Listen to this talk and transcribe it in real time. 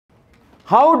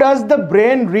How does the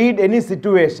brain read any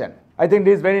situation? I think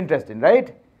this is very interesting,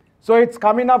 right? So it's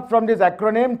coming up from this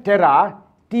acronym TERA,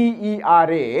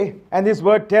 T-E-R-A, and this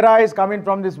word TERA is coming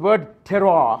from this word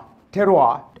terroir,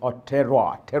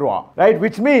 right?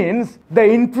 Which means the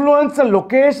influence a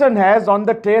location has on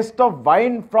the taste of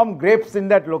wine from grapes in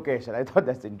that location. I thought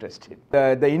that's interesting.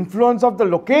 The influence of the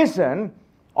location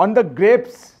on the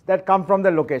grapes that come from the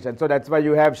location. So that's why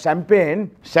you have champagne.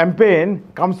 Champagne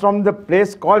comes from the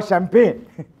place called Champagne.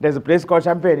 There's a place called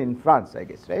Champagne in France, I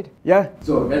guess, right? Yeah.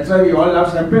 So that's why we all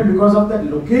love champagne, because of that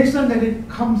location that it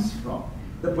comes from,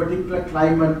 the particular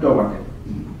climate or whatever.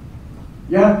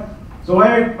 Yeah. So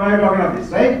why are we talking about this,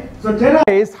 right? So TERA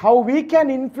is how we can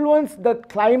influence the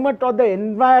climate or the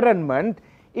environment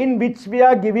in which we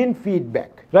are giving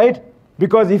feedback, right?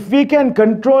 Because if we can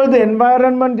control the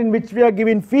environment in which we are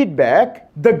giving feedback,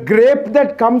 the grape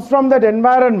that comes from that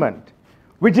environment,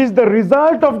 which is the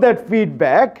result of that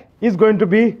feedback, is going to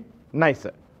be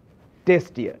nicer,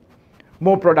 tastier,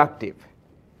 more productive,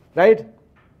 right?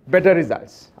 Better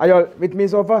results. Are you all with me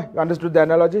so far? You understood the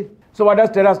analogy? So what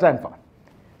does TERA stand for?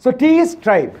 So T is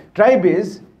tribe. Tribe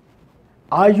is,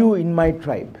 are you in my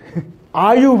tribe?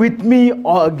 Are you with me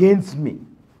or against me?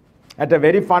 At a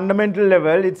very fundamental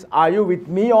level, it's are you with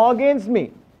me or against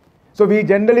me? So we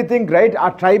generally think, right,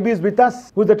 our tribe is with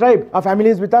us. Who's the tribe? Our family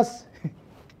is with us.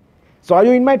 So are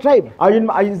you in my tribe?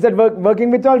 Is that working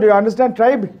with all? Do you understand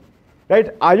tribe? Right?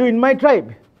 Are you in my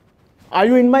tribe? Are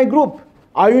you in my group?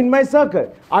 Are you in my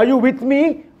circle? Are you with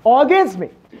me or against me?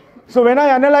 So when I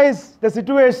analyze the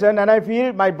situation and I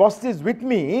feel my boss is with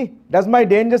me, does my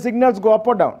danger signals go up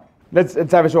or down? Let's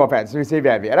have a show of hands. We say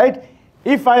where we are, right?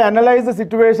 If I analyze the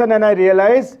situation and I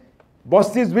realize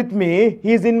boss is with me,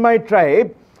 he's in my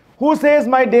tribe, who says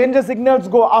my danger signals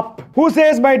go up? Who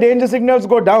says my danger signals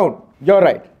go down? You're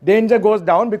right. Danger goes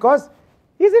down because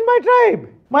he's in my tribe,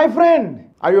 my friend.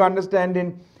 Are you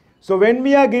understanding? So when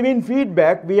we are giving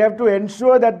feedback, we have to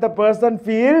ensure that the person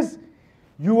feels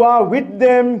you are with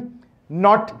them,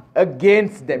 not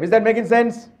against them. Is that making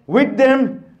sense? With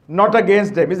them, not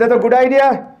against them. Is that a good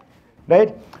idea?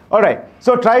 Right? All right.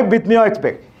 So tribe, with me or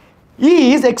expect.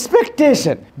 E is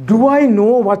expectation. Do I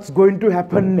know what's going to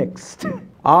happen next?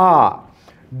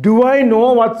 Do I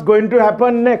know what's going to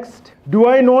happen next? Do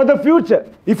I know the future?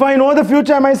 If I know the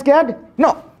future, am I scared?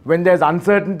 No. When there's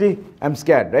uncertainty, I'm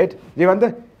scared, right?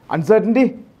 Jivanta,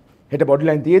 uncertainty, hit a body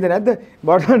line then at the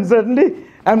bottom uncertainty,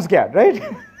 I'm scared, right?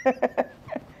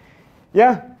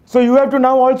 Yeah. So you have to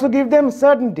now also give them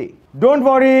certainty. Don't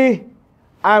worry,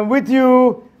 I'm with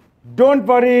you. Don't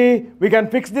worry, we can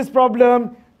fix this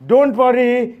problem. Don't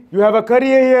worry, you have a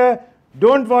career here.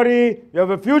 Don't worry, you have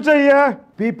a future here.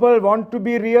 People want to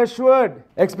be reassured.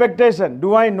 Expectation.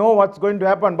 Do I know what's going to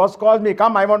happen? Boss calls me,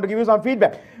 come, I want to give you some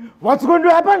feedback. What's going to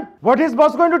happen? What is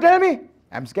boss going to tell me?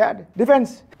 I'm scared.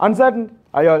 Defense. Uncertain.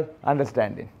 Are you all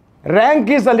understanding? Rank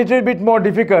is a little bit more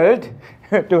difficult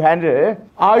to handle.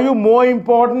 Are you more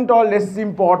important or less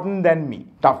important than me?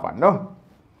 Tough one, no?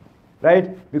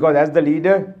 Right? Because as the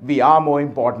leader, we are more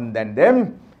important than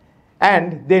them.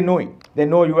 And they know it. They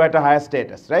know you at a higher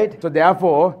status, right? So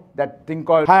therefore, that thing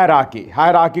called hierarchy,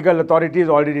 hierarchical authority is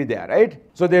already there, right?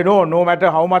 So they know no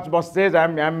matter how much boss says,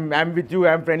 I'm with you,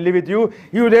 I'm friendly with you,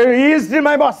 he is still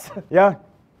my boss. Yeah?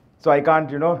 So I can't,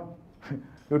 do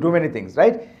too many things,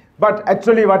 right? But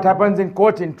actually what happens in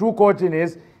coaching, true coaching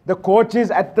is, the coach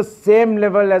is at the same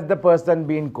level as the person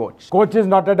being coached. Coach is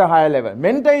not at a higher level.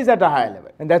 Mentor is at a higher level.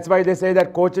 And that's why they say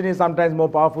that coaching is sometimes more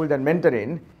powerful than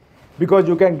mentoring, because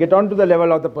you can get onto the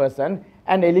level of the person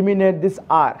and eliminate this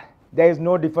R. There is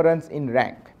no difference in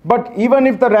rank. But even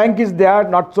if the rank is there,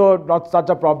 not such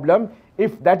a problem.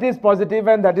 If that is positive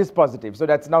and that is positive, so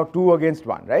that's now 2 against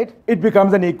 1, right? It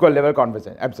becomes an equal level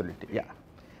conversation. Absolutely, yeah.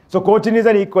 So coaching is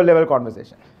an equal level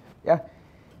conversation. Yeah.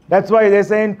 That's why they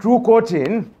say in true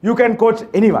coaching, you can coach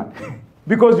anyone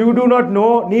because you do not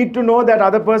need to know that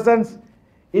other person's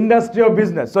industry or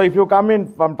business. So if you come in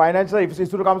from financial, if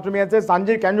Sisuru comes to me and says,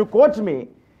 Sanjay, can you coach me?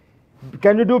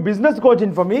 Can you do business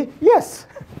coaching for me? Yes.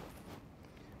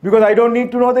 Because I don't need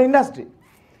to know the industry.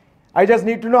 I just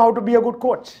need to know how to be a good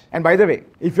coach. And by the way,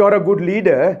 if you're a good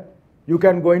leader, you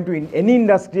can go into any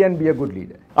industry and be a good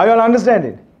leader. Are you all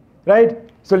understanding? Right?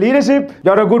 So leadership,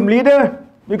 you're a good leader,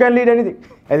 you can lead anything.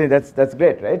 I think that's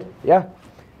great, right? Yeah.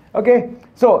 Okay.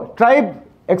 So tribe,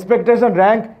 expectation,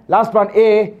 rank. Last one,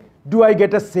 A. Do I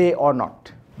get a say or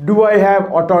not? Do I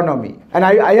have autonomy? And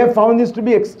I have found this to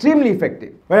be extremely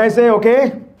effective. When I say,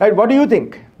 okay, right, what do you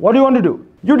think? What do you want to do?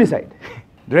 You decide.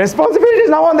 The responsibility is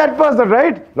now on that person,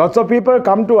 right? Lots of people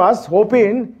come to us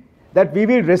hoping that we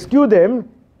will rescue them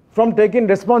from taking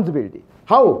responsibility.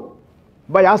 How?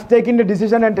 by us taking the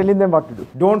decision and telling them what to do.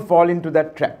 Don't fall into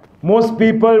that trap. Most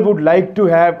people would like to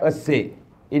have a say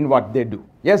in what they do.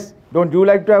 Yes? Don't you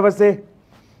like to have a say?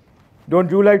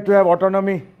 Don't you like to have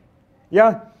autonomy?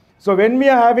 Yeah? So when we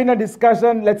are having a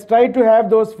discussion, let's try to have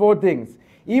those 4 things.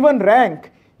 Even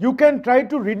rank, you can try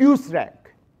to reduce rank.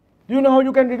 Do you know how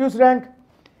you can reduce rank?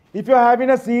 If you're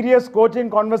having a serious coaching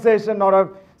conversation or a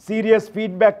serious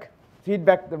feedback, the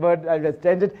word, I'll just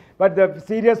change it, but the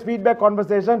serious feedback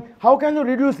conversation, how can you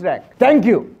reduce rank? Thank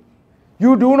you.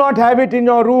 You do not have it in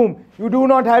your room. You do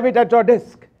not have it at your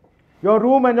desk. Your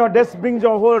room and your desk brings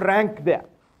your whole rank there.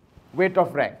 Weight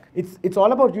of rank. It's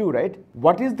all about you, right?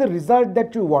 What is the result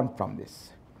that you want from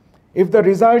this? If the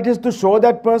result is to show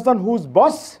that person who's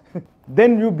boss,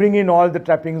 then you bring in all the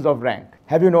trappings of rank.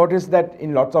 Have you noticed that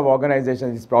in lots of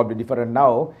organizations, it's probably different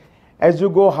now, as you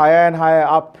go higher and higher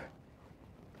up,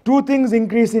 2 things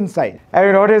increase in size. Have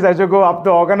you noticed as you go up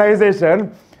the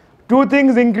organization, 2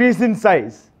 things increase in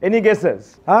size? Any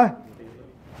guesses? Huh?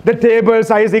 The table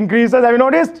size increases, have you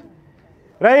noticed?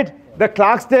 Right? The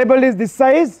clerk's table is this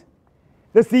size.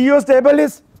 The CEO's table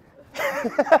is...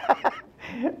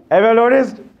 Have you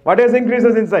noticed? What else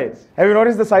increases in size? Have you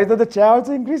noticed the size of the chair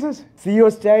also increases?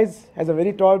 CEO's chair has a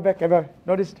very tall back. Have you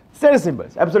noticed? Status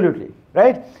symbols, absolutely.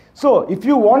 Right? So, if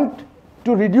you want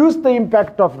to reduce the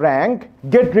impact of rank,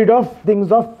 get rid of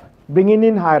things of bringing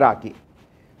in hierarchy.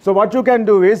 So what you can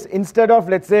do is, instead of,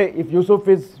 let's say, if Yusuf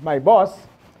is my boss,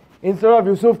 instead of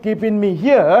Yusuf keeping me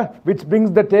here, which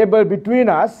brings the table between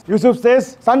us, Yusuf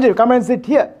says, Sanjeev, come and sit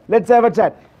here. Let's have a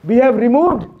chat. We have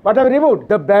removed, what have we removed?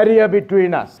 The barrier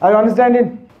between us. Are you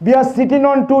understanding? We are sitting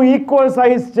on 2 equal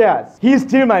sized chairs. He is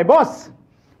still my boss,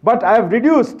 but I have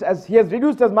reduced, as he has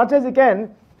reduced as much as he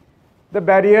can, the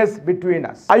barriers between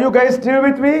us. Are you guys still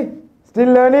with me?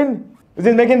 Still learning? Is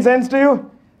it making sense to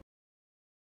you?